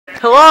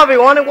Hello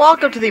everyone and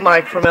welcome to the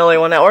Mike from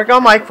LA1 Network.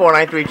 I'm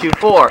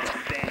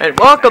Mike49324. And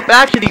welcome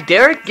back to the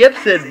Derrick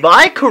Gibson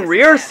My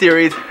Career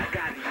Series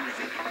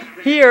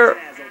here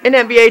in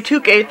NBA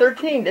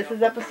 2K13. This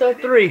is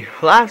episode 3,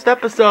 last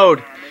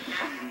episode.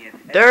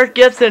 Derrick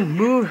Gibson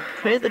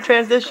made the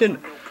transition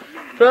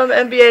from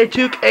NBA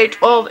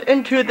 2K12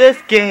 into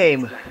this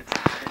game.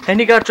 And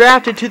he got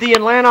drafted to the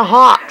Atlanta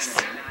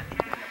Hawks.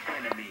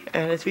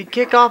 And as we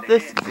kick off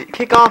this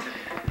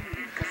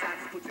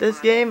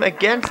game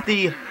against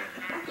the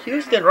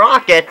Houston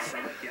Rockets,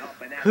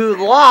 who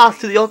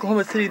lost to the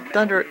Oklahoma City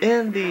Thunder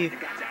in the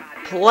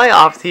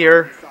playoffs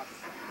here.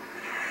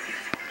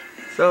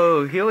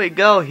 So here we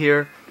go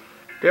here.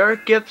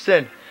 Derrick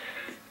Gibson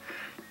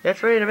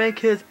gets ready to make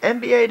his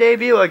NBA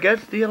debut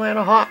against the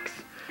Atlanta Hawks.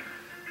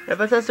 And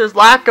but since there's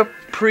lack of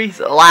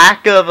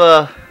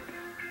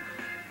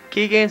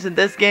key games in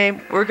this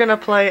game, we're gonna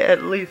play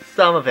at least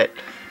some of it.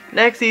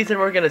 Next season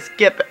we're gonna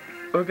skip it.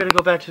 We're gonna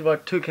go back to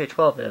what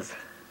 2K12 is.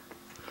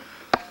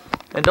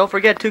 And don't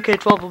forget,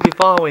 2K12 will be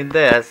following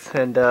this,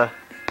 and then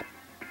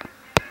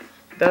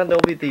there'll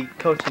be the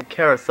coaching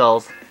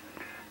carousels,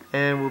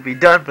 and we'll be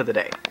done for the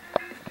day.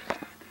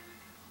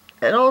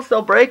 And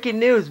also, breaking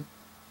news.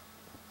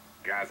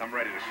 Guys, I'm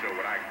ready to show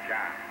what I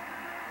got.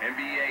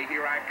 NBA,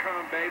 here I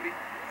come, baby.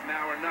 It's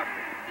now or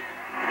nothing.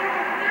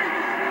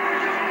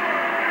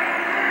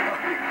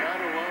 You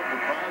gotta love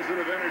the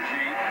positive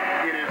energy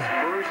in his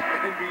first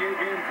NBA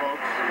game,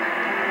 folks.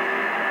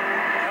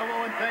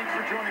 Hello and thanks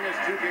for joining us,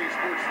 2K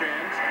Sports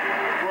fans,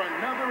 for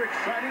another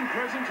exciting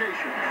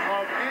presentation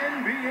of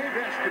NBA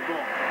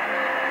basketball.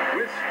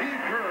 With Steve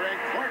Kerr and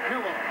Clark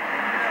Hillo,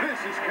 this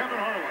is Kevin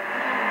Harlan.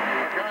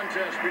 A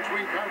contest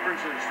between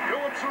conferences,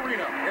 Phillips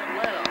Arena,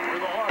 Atlanta, where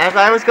the Hawks. As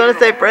I was going to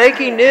say,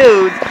 breaking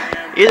news.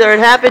 Either it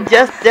happened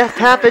just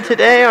happened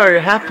today, or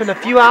it happened a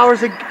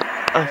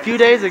few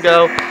days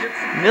ago.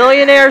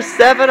 Millionaire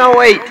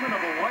 708,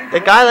 the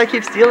guy that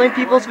keeps stealing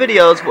people's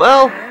videos.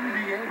 Well,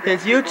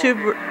 his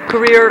YouTube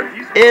career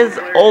is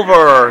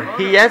over.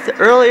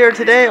 Earlier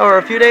today or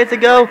a few days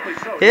ago,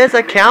 his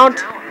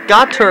account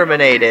got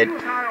terminated.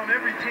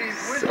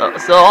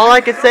 So all I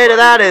can say to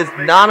that is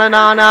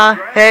na,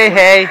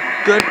 hey,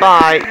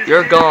 goodbye,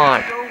 you're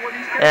gone.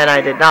 And I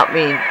did not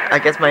mean, I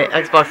guess my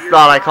Xbox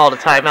thought I called a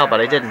timeout,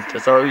 but I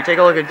didn't. So you take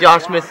a look at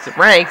Josh Smith's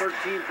ranks,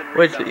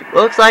 which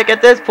looks like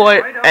at this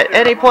point, at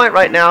any point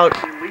right now,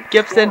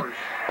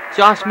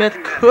 Josh Smith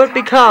could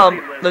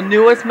become the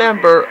newest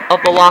member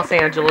of the Los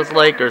Angeles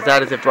Lakers.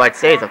 That is if Dwight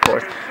stays, of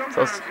course.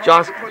 So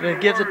Josh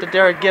gives it to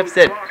Derrick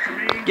Gibson.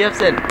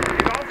 Gibson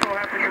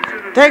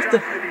takes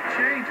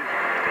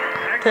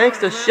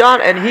the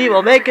shot, and he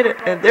will make it.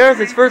 And there's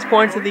his first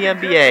points in the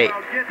NBA.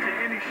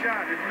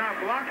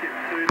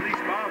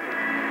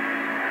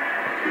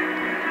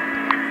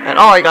 And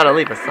I gotta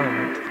leave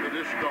assignment.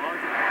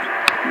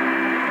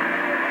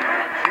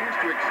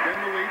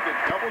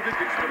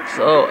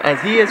 So,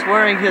 as he is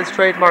wearing his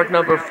trademark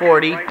number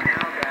 40.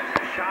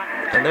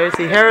 And there you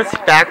see Harris,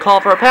 back call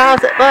for a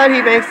pass, but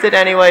he makes it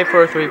anyway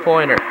for a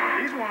three-pointer.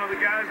 He's one of the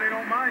guys they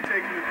don't mind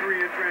taking the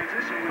three in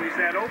transition when he's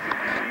that open.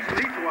 He's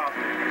lethal out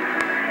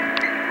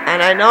there.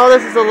 And I know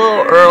this is a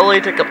little early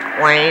to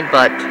complain,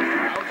 but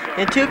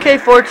in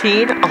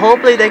 2K14,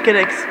 hopefully they can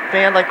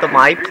expand like the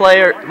My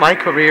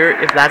Career,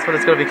 if that's what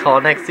it's going to be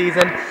called next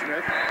season.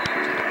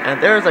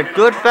 And there's a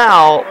good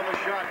foul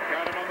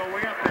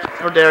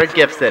for Derrick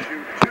Gibson.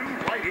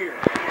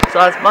 So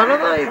as one of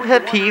my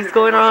pet peeves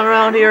going on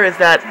around here is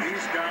that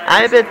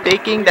I've been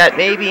thinking that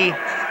maybe,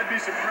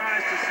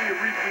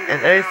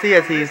 and there you see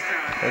as the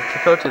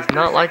coach is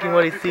not liking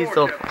what he sees,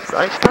 so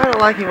I'm kind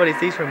of liking what he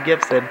sees from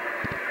Gibson.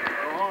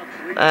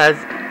 As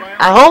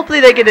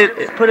hopefully they can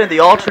put in the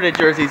alternate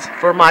jerseys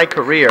for My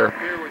Career,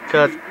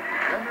 because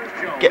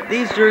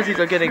these jerseys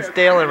are getting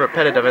stale and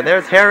repetitive. And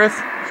there's Harris.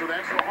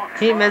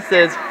 He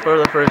misses for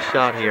the first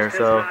shot here.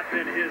 So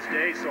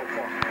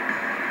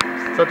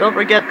don't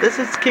forget, this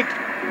was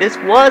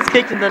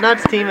kicked in the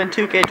nuts team in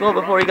 2K12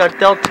 before he got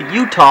dealt to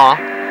Utah.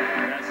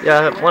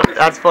 Yeah,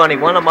 that's funny.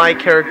 One of my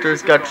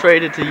characters got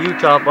traded to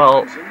Utah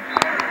while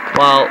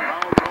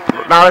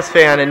Nautis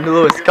fan and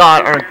Lewis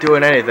Scott aren't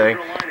doing anything.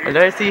 And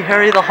there you see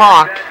Harry the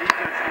Hawk.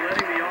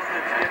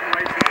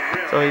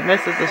 So he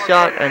misses the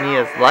shot, and he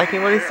is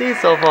liking what he sees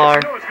so far.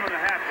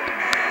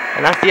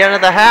 And that's the end of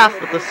the half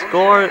with the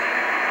score.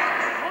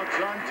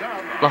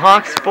 The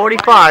Hawks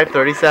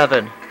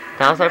 45-37.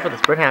 Now it's time for the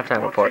Sprint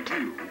halftime report.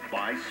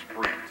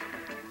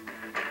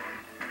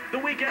 The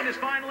weekend is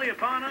finally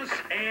upon us,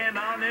 and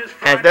on this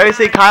As there you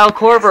see Kyle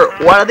Korver,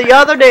 one of the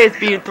other names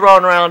being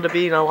thrown around to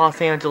being a Los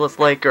Angeles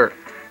Laker.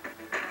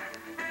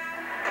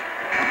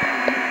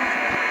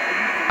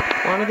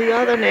 One of the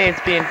other names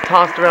being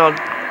tossed around.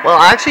 Well,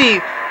 actually,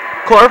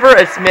 Korver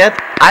and Smith,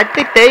 I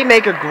think they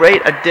make a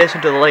great addition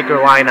to the Laker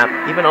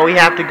lineup, even though we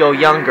have to go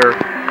younger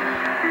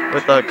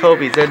with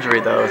Kobe's injury,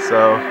 though.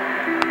 So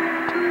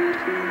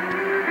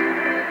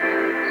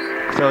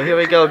here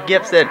we go.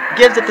 Gibson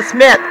gives it to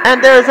Smith,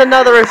 and there's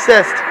another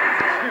assist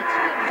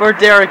for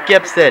Derrick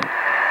Gibson.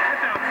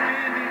 That's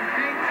outstanding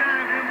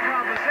big-time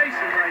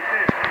improvisation right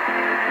there.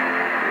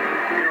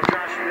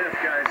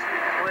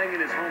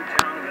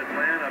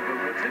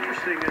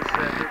 interesting is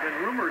that there have been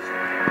rumors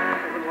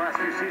over the last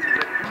few seasons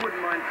that he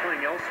wouldn't mind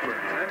playing elsewhere.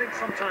 And I think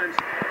sometimes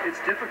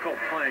it's difficult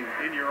playing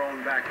in your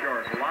own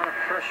backyard. A lot of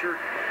pressure,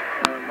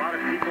 a lot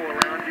of people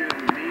around you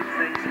who need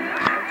things.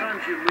 Sometimes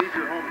you leave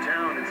your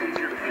hometown, it's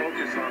easier to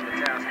focus on the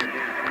task at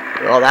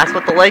hand. Well, that's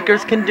what the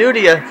Lakers can do to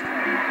you.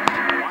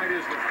 Wide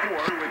is the 4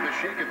 with the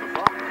shake at the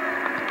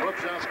 5.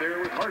 Brooks out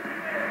there with Harden.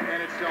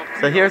 And it's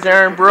So here's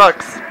Aaron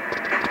Brooks.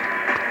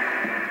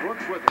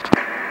 Brooks with it.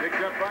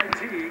 Picked up by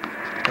Teague.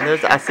 And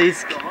there's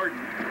Assis To Harden.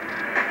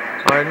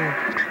 Harden.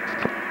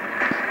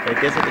 It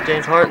gives it to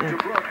James Harden. To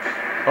Brooks.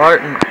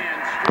 Harden. And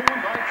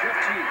stolen by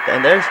Jeff Teague.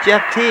 And there's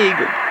Jeff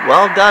Teague.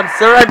 Well done,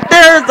 sir. And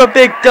there's a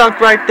big dunk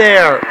right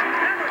there.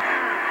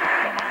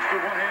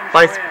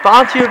 By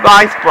sponsored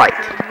by Sprite.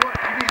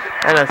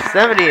 And a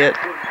 70th.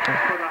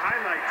 For the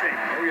highlight tape.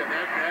 Oh, yeah,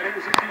 that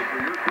is a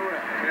keeper. You're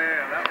correct.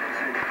 Yeah, that was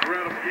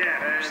incredible.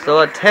 Yeah. And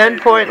So a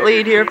 10-point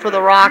lead here for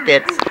the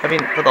Rockets. I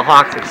mean, for the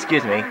Hawks,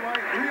 excuse me.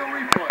 Real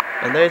replay.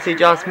 And there's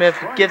Josh Smith,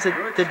 gives it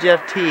to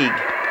Jeff Teague.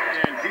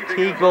 And keeping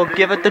Teague up will with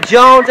give the it to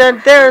Jones, and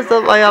there's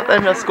the layup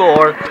and the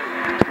score.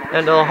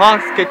 And the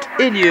Hawks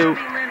continue.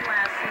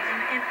 Last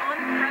season, an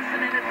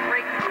unprecedented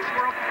breakthrough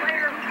for a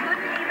player who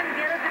couldn't even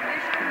get a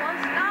Division I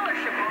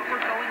scholarship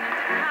offer going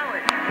into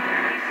college.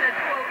 He said,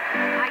 quote,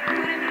 I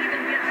couldn't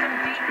even get some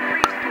deep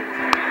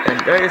preschools. And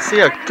there you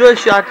see a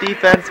good shot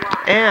defense,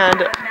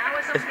 and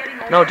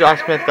no,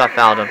 Josh Smith got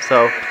fouled him.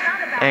 So,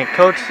 and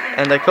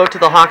the coach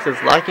of the Hawks is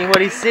liking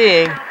what he's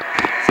seeing.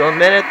 So a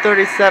minute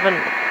 37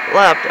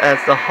 left as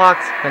the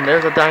Hawks, and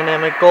there's a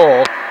dynamic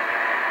goal.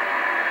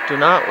 Do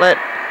not let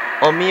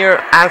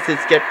Omir Assis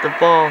get the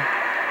ball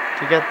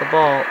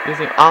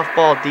using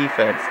off-ball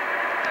defense.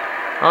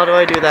 How do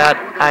I do that?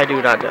 I do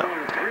not know.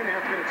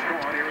 3.5 minutes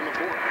gone here in the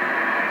fourth.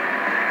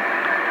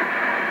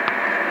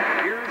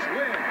 Here's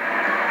Lynn.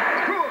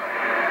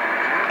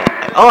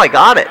 Good. Oh, I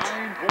got it.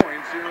 9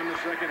 points here in the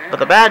second half. But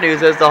the bad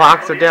news is the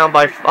Hawks are down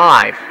by 5. not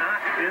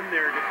been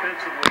there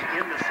defensively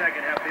in the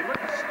second half. They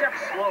look a step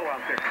slow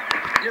out there.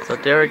 So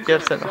Derrick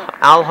Gibson,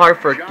 Al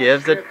Hartford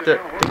gives it to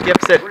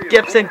Gibson.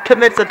 Gibson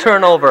commits a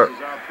turnover.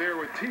 Out there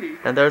with Teague.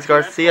 And there's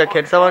Garcia.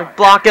 Can someone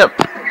block him?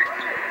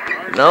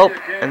 Nope.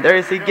 And there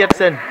you see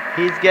Gibson.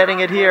 He's getting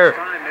it here.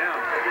 Time now.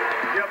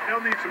 Yep,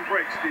 they'll need some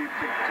breaks, Steve,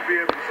 to be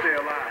able to stay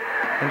alive.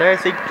 And there you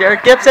see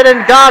Derrick Gibson,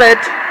 and got it.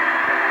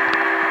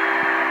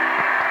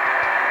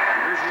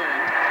 Here's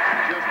Lynn.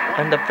 Just one.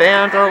 And the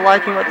fans are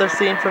liking what they're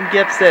seeing from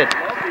Gibson. Love the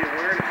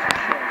awareness he's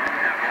shown in the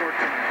half court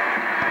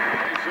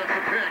tonight. They set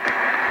the pick.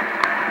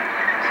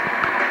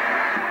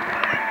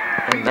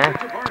 And that,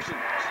 To Parsons.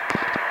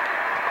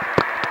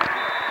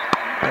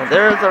 and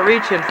there's a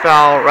reach-in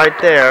foul right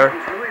there,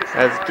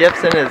 as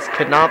Gibson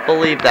could not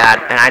believe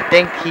that, and I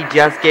think he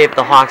just gave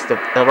the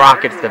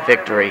Rockets the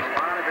victory. A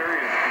lot of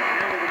areas.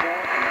 Handle the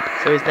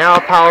ball. So he's now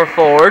a power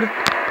forward. And a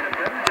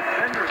better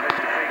defender than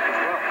you think as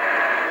well.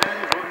 That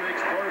is what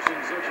makes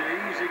Parsons such an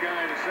easy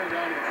guy to send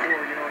out to the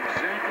floor. You know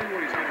exactly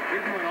what he's going to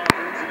give you in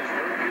offense, and is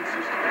very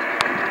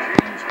consistent.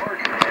 James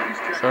Harden. He's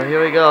checking. So here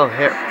we go.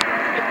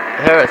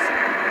 Harris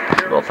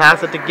will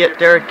pass it to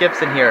Derrick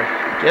Gibson here.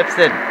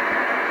 Gibson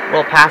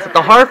will pass it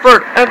to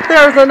Hartford, and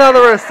there's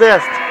another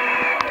assist.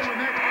 And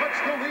that cuts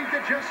the lead to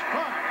just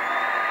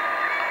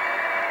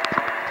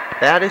 5.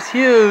 That is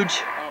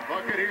huge. A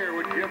bucket here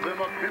would give them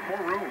a bit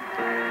more room.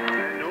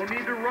 And no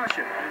need to rush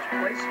it. Just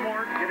play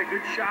smart, get a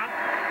good shot,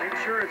 make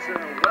sure it's a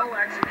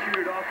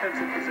well-executed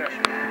offensive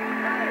possession.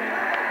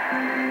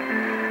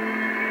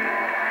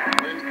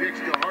 Lynn kicks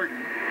to Harden.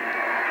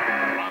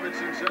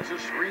 Robinson sets a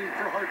screen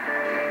for Harden.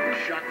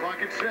 Shot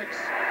clock at 6.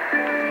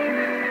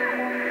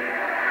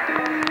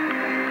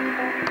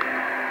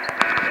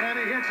 And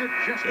he hits it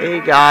just He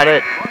got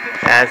it.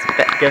 As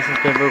Gibson's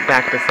been moved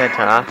back to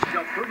center. He's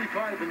got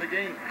 35 in the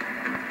game.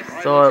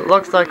 So it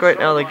looks like right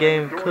now the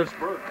game could.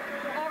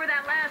 Over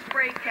that last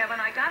break, Kevin,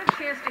 I got a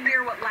chance to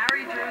hear what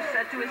Larry Drew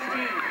said to his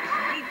team.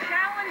 He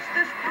challenged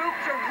this group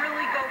to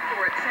really go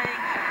for it, saying,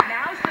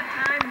 now's the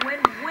time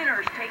when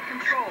winners take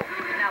control.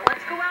 Now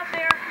let's go out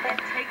there and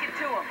take it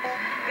to them.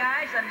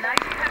 Guys, a nice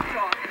pep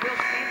talk. We'll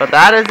see. But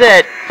that is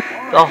it.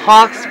 The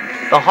Hawks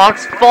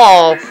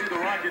fall. The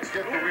Rockets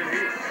get the win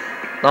here.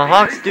 The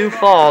Hawks do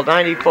fall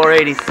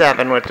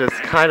 94-87, which is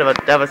kind of a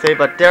devastating.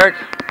 But Derrick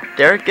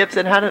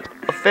Gibson had a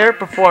fair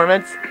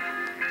performance,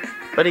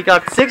 but he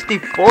got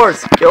 64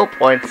 skill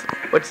points,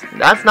 which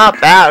that's not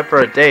bad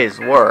for a day's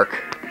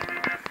work.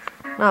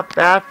 Not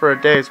bad for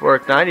a day's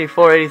work.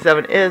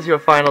 94-87 is your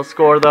final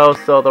score, though,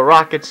 so the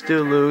Rockets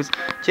do lose.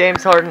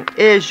 James Harden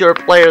is your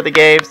player of the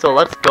game, so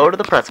let's go to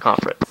the press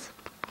conference.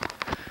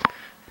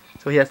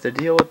 So he has to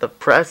deal with the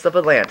press of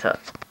Atlanta,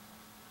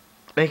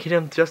 making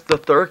him just the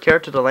third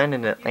character to land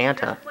in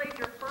Atlanta. You just played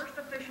your first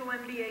official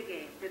NBA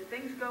game. Did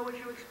things go as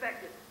you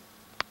expected?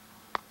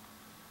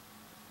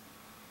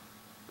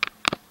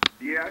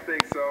 Yeah, I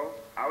think so.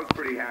 I was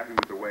pretty happy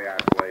with the way I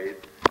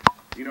played.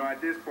 You know,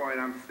 at this point,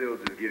 I'm still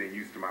just getting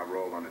used to my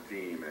role on the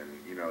team and,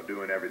 you know,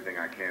 doing everything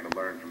I can to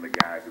learn from the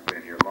guys who've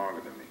been here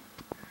longer than me.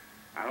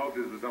 I hope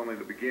this was only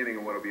the beginning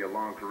of what'll be a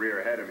long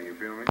career ahead of me, you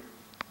feel me?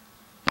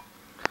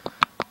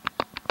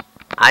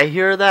 I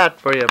hear that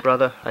for you,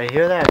 brother. I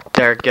hear that,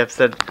 Derrick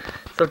Gibson.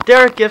 So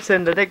Derrick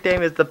Gibson, the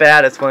nickname is the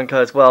baddest one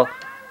because, well,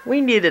 I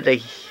needed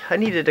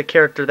a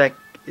character that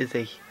is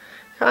a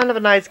kind of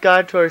a nice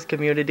guy to his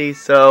community.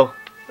 So,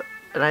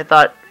 and I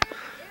thought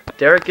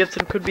Derrick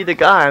Gibson could be the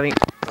guy. I mean,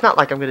 it's not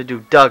like I'm gonna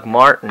do Doug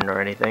Martin or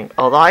anything.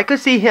 Although I could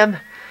see him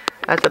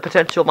as a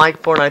potential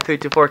Mike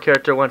 49324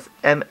 character once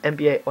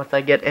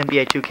I get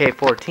NBA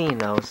 2K14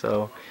 though.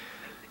 So.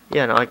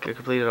 Yeah, no, I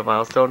completed a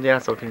milestone. Yeah,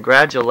 so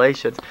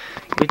congratulations.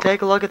 We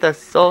take a look at the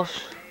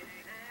social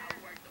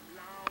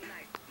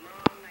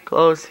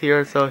close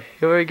here. So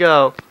here we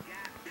go.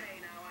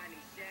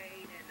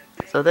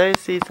 So there you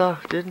see,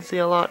 didn't see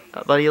a lot,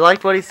 but he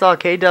liked what he saw.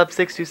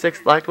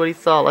 KW626 liked what he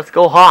saw. Let's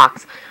go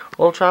Hawks.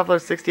 Old Traveler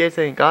 68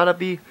 saying, gotta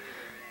be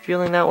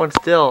feeling that one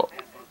still.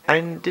 I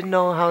didn't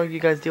know how you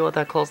guys deal with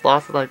that close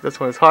losses like this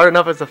one. It's hard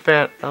enough as a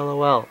fan.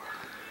 LOL.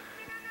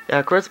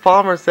 Yeah, Chris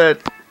Palmer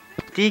said,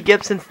 D.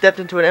 Gibson stepped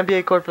into an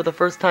NBA court for the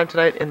first time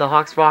tonight in the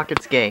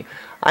Hawks-Rockets game.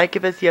 I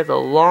convinced he has a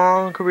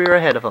long career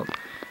ahead of him.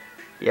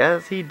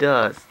 Yes, he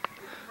does.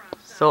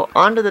 So,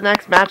 on to the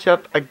next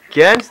matchup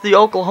against the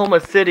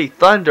Oklahoma City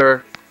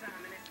Thunder.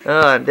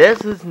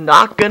 This is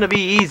not going to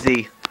be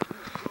easy.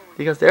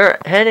 Because they're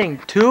heading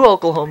to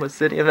Oklahoma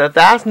City. And if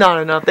that's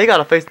not enough, they got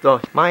to face the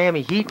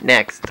Miami Heat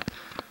next.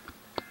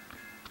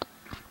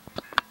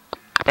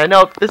 I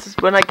know, this is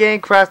when I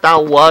gained Crest, I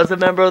was a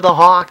member of the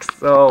Hawks,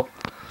 so...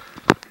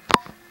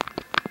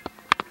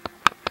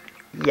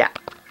 yeah.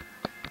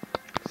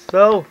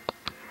 So,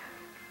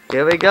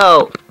 here we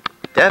go.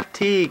 Jeff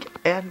Teague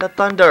and the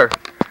Thunder.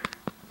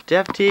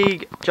 Jeff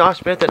Teague, Josh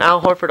Smith, and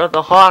Al Horford of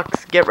the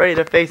Hawks get ready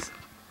to face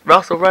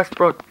Russell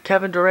Westbrook,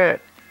 Kevin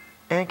Durant,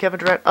 and Kevin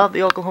Durant of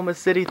the Oklahoma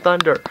City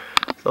Thunder.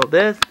 So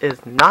this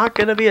is not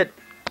going to be a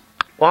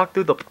walk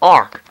through the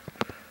park.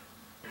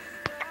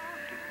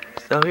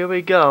 So here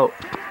we go.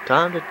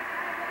 Time to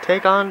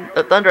take on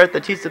the Thunder at the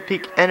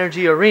Chesapeake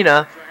Energy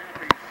Arena.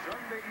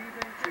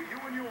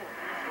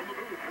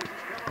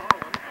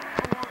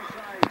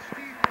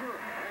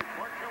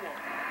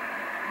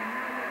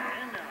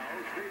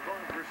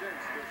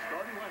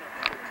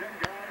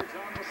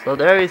 So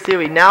there you see,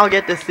 we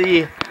get to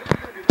see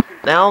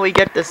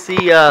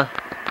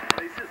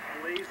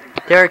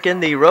Derrick in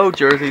the road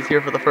jerseys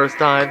here for the first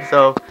time.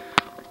 So,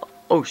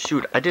 oh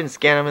shoot, I didn't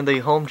scan him in the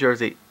home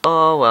jersey.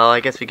 Oh well, I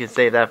guess we can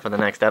save that for the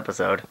next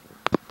episode.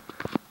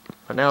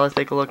 But now let's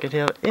take a look at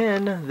him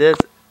in this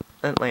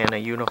Atlanta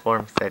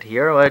uniform set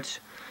here, which,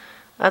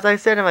 as I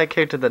said in my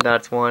Kick to the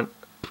Nuts one,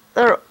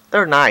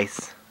 they're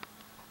nice.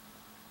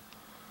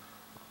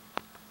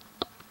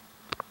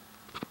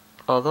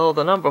 Although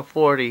the number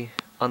 40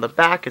 on the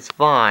back is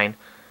fine.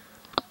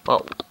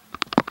 Well,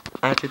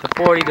 actually the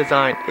 40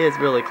 design is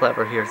really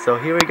clever here. So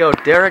here we go.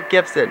 Derrick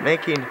Gibson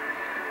making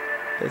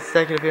his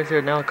second appearance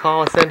here. Now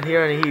call us in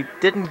here, and he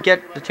didn't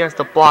get the chance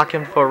to block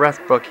him for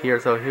Westbrook here.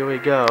 So here we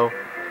go.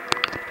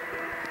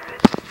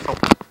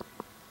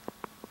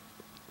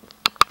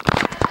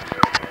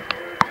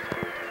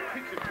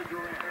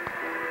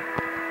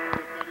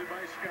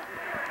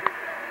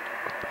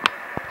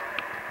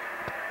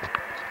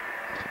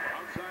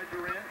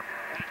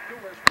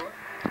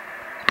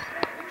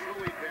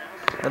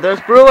 Now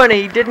there's Bruin,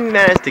 and he didn't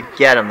manage to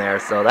get him there,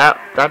 so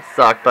that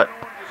sucked, but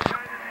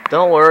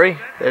don't worry,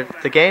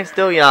 the game's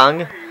still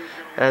young,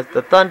 as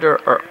the Thunder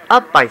are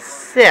up by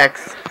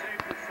 6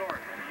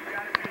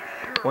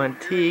 when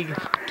Teague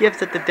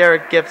gives it to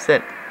Derrick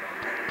Gibson.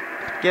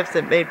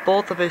 Gibson made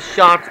both of his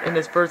shots in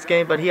his first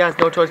game, but he has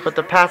no choice but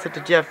to pass it to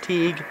Jeff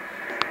Teague.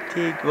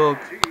 Teague will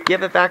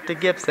give it back to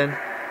Gibson.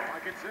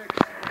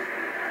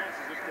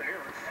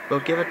 Will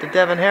give it to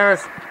Devin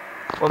Harris.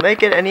 Will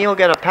make it, and he'll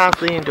get a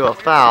pass leading to a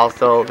foul.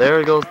 So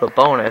there goes the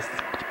bonus.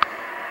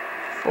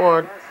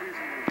 For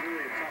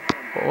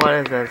what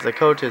is this? The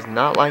coach is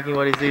not liking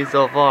what he sees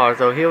so far.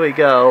 So here we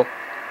go.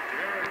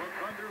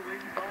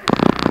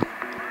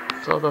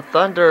 So the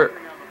Thunder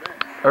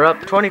are up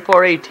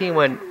 24-18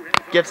 when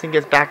Gibson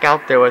gets back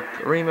out there with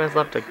 3 minutes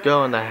left to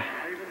go in the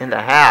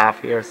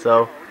half here.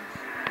 So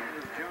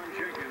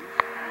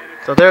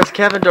there's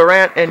Kevin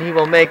Durant, and he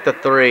will make the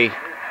 3.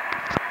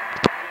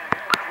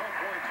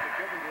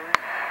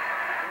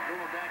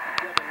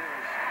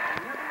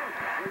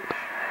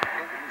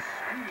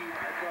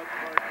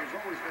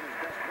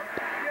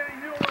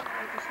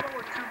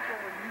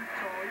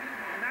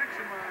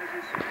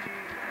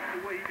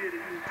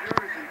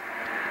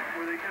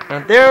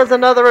 And there's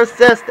another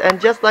assist,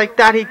 and just like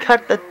that, he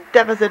cut the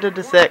deficit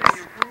into 6.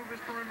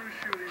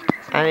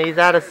 And he's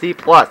at a C+,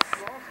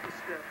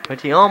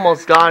 which he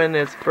almost got in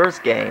his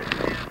first game.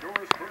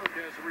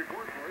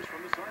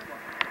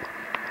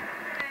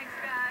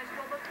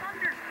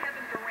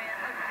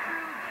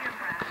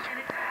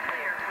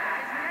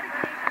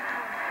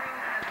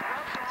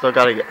 So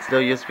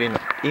still used to being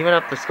even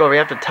up the score. We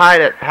have to tie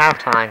it at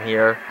halftime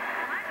here.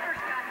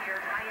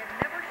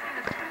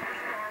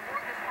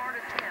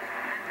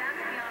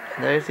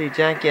 There you see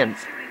Jenkins.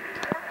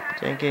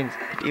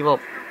 He will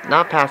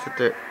not pass it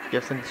to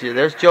Gibson.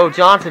 There's Joe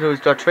Johnson, who's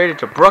traded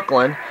to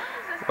Brooklyn.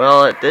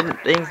 Well, it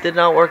didn't. Things did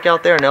not work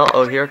out there. No.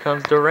 Oh, here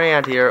comes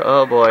Durant here.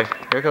 Oh boy.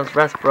 Here comes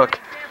Westbrook.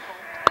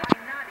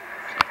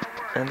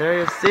 And there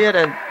you see it.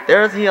 And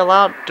there's he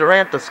allowed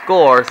Durant to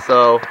score.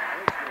 So,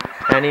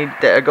 and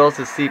there goes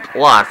his C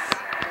plus.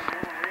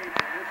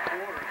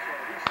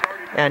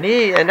 And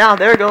now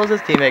there goes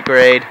his teammate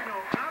grade.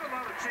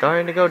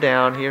 Starting to go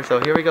down here.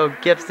 So here we go.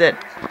 Gibson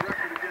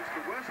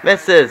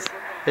misses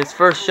his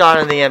first shot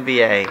in the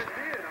NBA.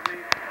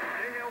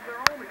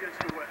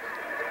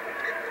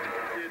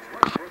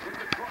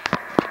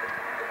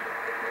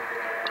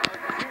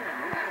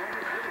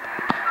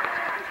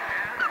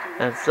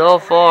 And so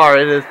far,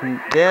 it has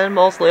been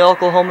mostly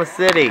Oklahoma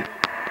City.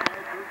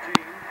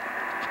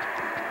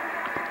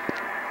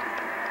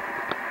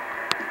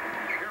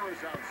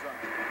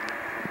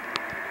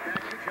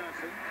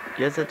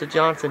 Gives it to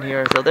Johnson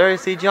here. So there you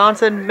see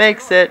Johnson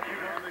makes it.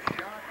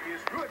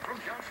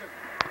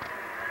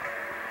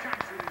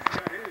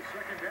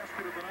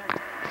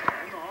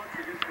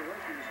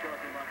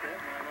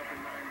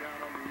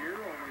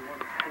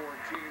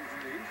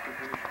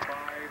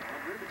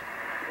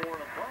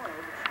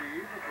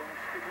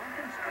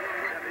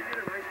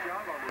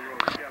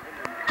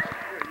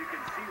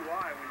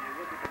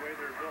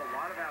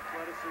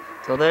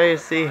 So there you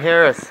see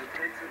Harris.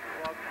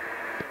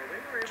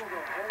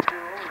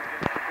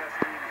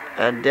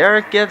 And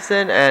Derrick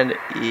Gibson, and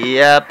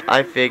yep,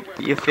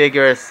 you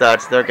figure as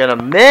such, they're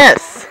gonna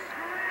miss.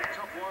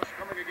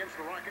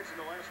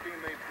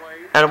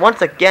 And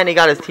once again, he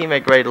got his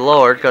teammate grade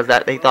lowered because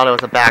they thought it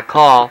was a bad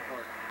call.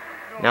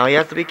 Now he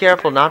has to be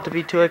careful not to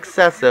be too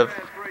excessive.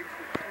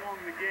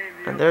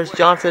 And there's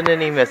Johnson,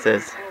 and he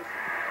misses.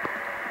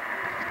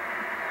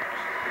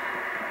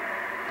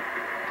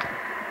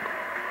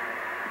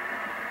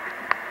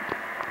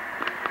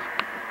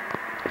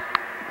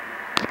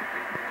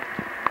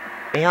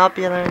 We hope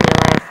you learned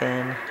your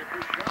lesson.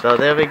 So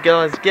there we go,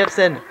 as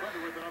Gibson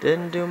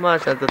didn't do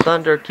much as the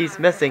Thunder keeps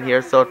missing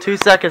here. So 2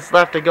 seconds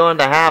left to go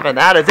into half, and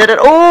that is it.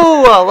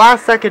 Oh, a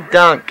last second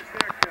dunk.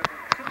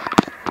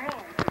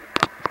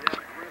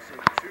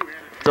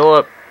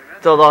 So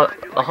the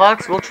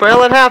Hawks will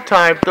trail at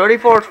halftime,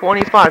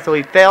 34-25. So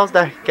he fails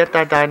to get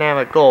that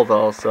dynamic goal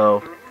though.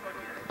 So.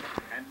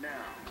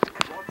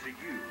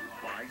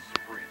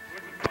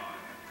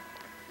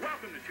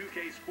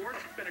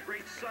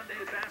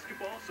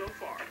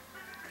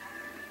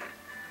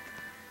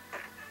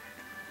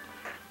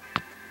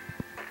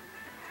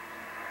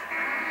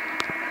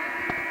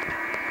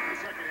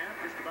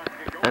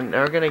 And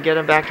they're going to get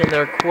him back in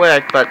there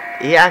quick, but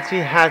he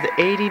actually has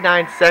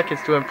 89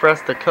 seconds to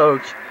impress the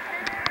coach,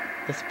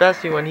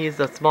 especially when he's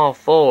a small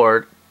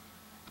forward.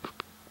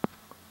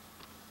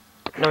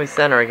 No, he's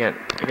center again.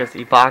 I guess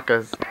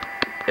Ibaka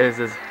is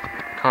his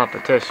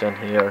competition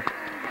here.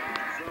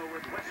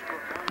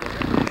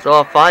 So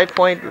a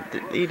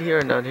 5-point lead here,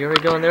 and here we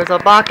go, and there's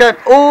Ibaka.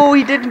 Oh,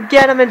 he didn't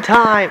get him in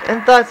time,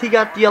 and thus he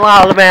got the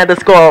allowed man to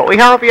score. We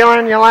hope you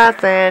learned your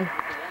lesson.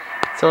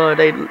 So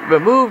they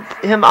removed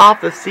him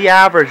off the C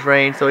average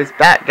range, so he's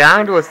back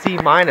down to a C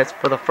minus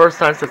for the first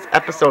time since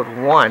episode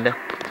 1.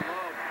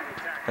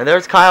 And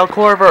there's Kyle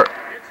Korver.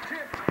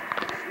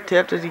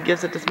 Tipped as he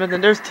gives it to Smith,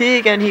 and there's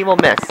Teague, and he will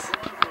miss.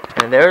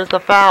 And there's the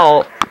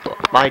foul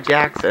by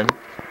Jackson.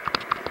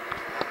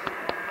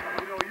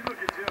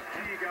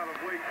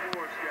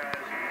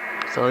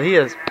 So he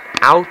is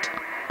out,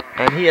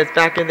 and he is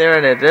back in there,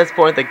 and at this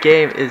point the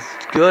game is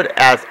good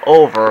as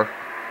over.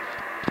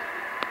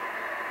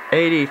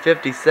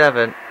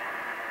 80-57. And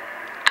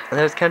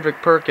there's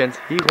Kendrick Perkins.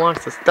 He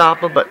wants to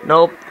stop him, but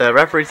nope. The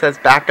referee says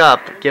back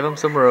up. Give him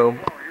some room.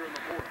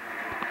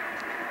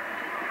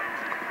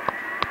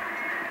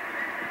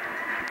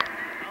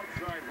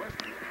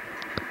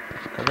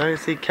 And there you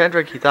see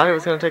Kendrick. He thought he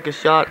was going to take a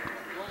shot.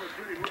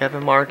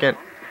 Kevin Markin.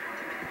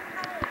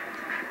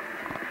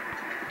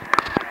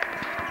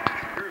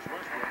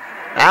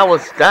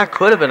 That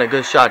could have been a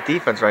good shot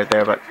defense right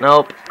there, but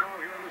nope.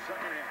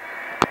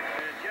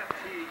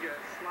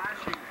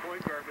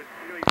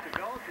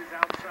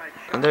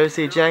 And there you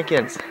see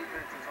Jenkins.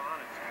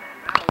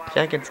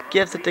 Jenkins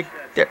gives it to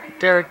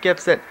Derrick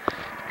Gibson.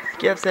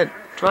 Gibson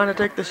trying to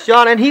take the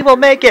shot, and he will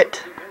make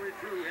it.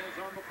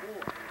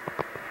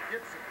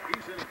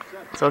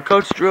 So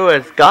Coach Drew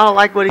has gotta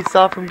like what he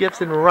saw from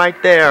Gibson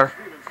right there.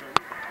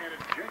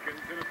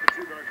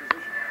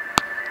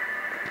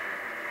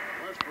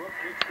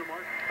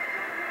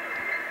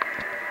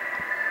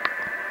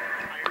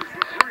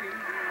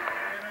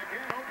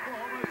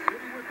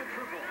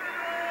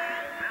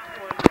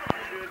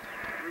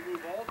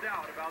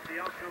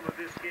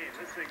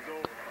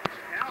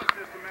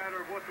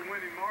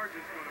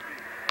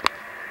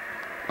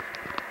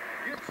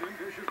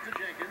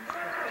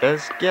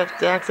 There's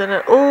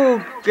Jackson.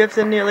 Oh,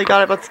 Gibson nearly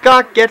got it, but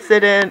Scott gets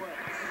it in.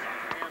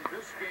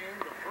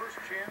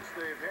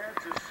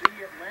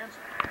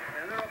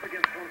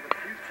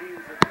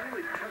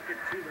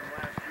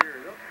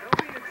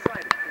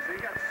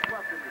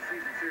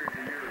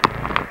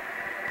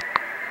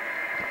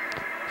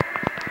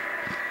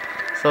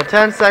 So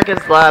 10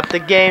 seconds left. The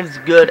game's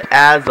good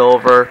as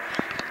over.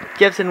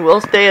 Gibson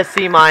will stay a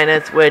C-,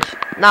 which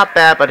not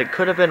bad, but it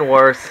could have been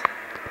worse.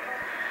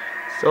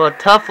 So a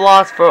tough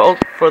loss for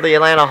the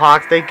Atlanta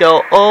Hawks. They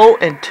go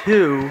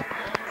 0-2,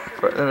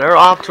 and they're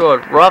off to a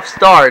rough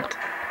start.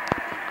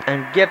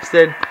 And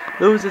Gibson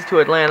loses to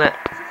Atlanta,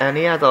 and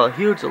he has a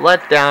huge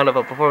letdown of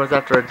a performance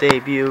after a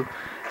debut.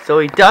 So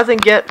he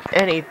doesn't get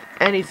any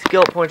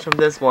skill points from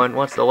this one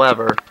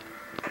whatsoever.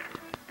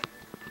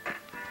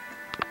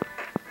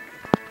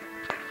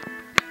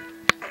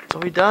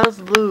 So he does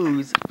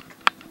lose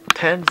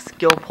 10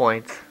 skill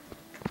points.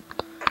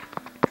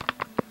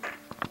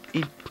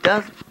 He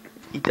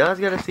does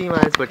get a C-,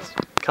 which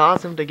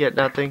caused him to get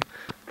nothing.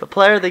 The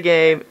player of the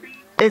game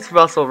is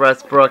Russell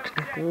Westbrook.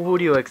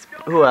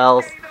 Who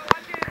else?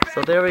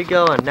 So there we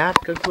go, and that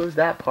concludes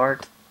that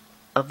part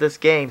of this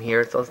game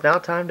here. So it's now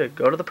time to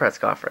go to the press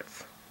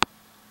conference.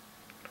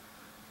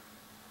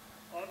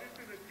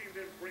 Obviously, this team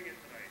didn't bring it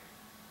tonight.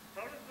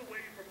 How does the way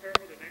you prepare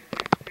for the next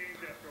game change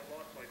after a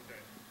loss like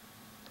that?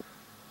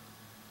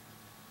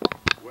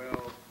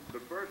 Well,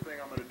 the first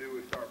thing I'm going to do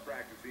is start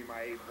practicing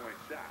my 8-point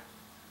shot.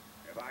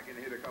 If I can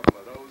hit a couple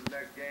of those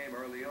next game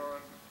early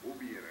on, we'll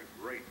be in a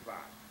great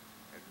spot.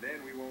 And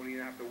then we won't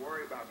even have to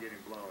worry about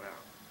getting blown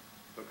out.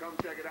 So come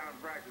check it out in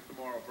practice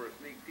tomorrow for a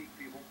sneak peek,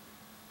 people.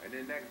 And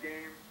then next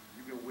game,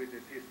 you can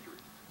witness history.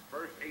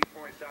 First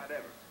 8-point shot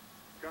ever.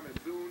 Coming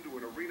soon to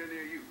an arena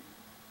near you.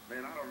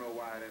 Man, I don't know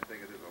why I didn't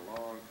think of this a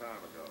long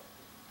time ago.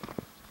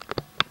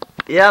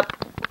 Yep.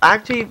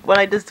 Actually, when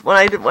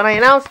I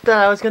announced that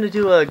I was gonna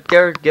do a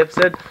Derrick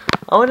Gibson,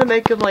 I want to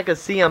make him like a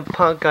CM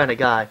Punk kind of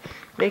guy,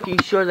 making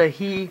sure that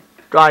he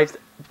drops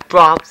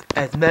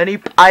as many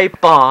pipe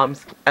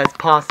bombs as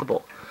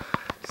possible.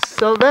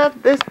 So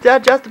that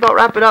just about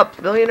wrap it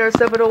up. Millionaire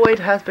 708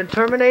 has been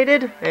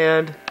terminated,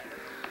 and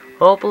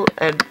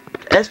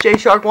SJ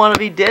Shark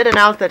Wannabe did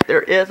announce that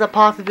there is a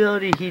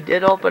possibility he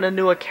did open a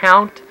new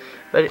account,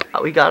 but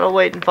we gotta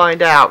wait and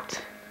find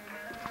out.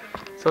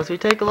 So as we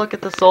take a look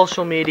at the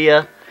social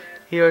media,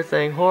 here is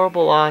saying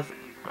horrible loss.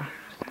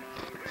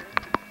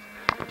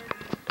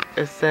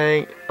 Is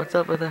saying, what's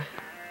up with that?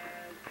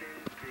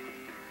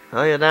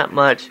 Oh yeah, that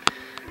much.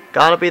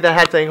 Gotta be the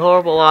head saying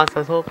horrible loss.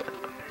 I hope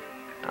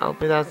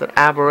that's an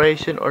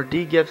aberration, or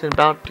D. Gibson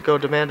about to go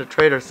demand a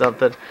trade or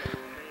something.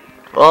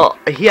 Well,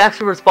 he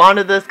actually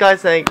responded to this guy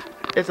saying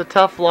it's a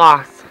tough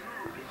loss.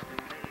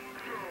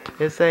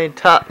 It's saying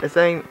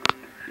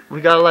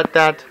we gotta let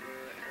that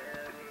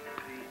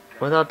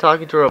without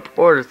talking to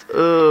reporters.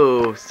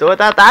 Ooh. So with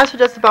that should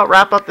just about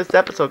wrap up this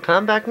episode.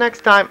 Come back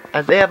next time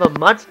as they have a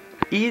much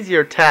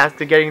easier task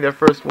to getting their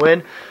first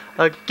win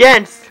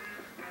against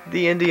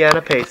the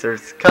Indiana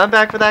Pacers. Come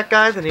back for that,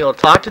 guys, and he'll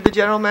talk to the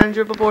general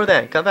manager before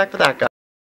then. Come back for that, guys.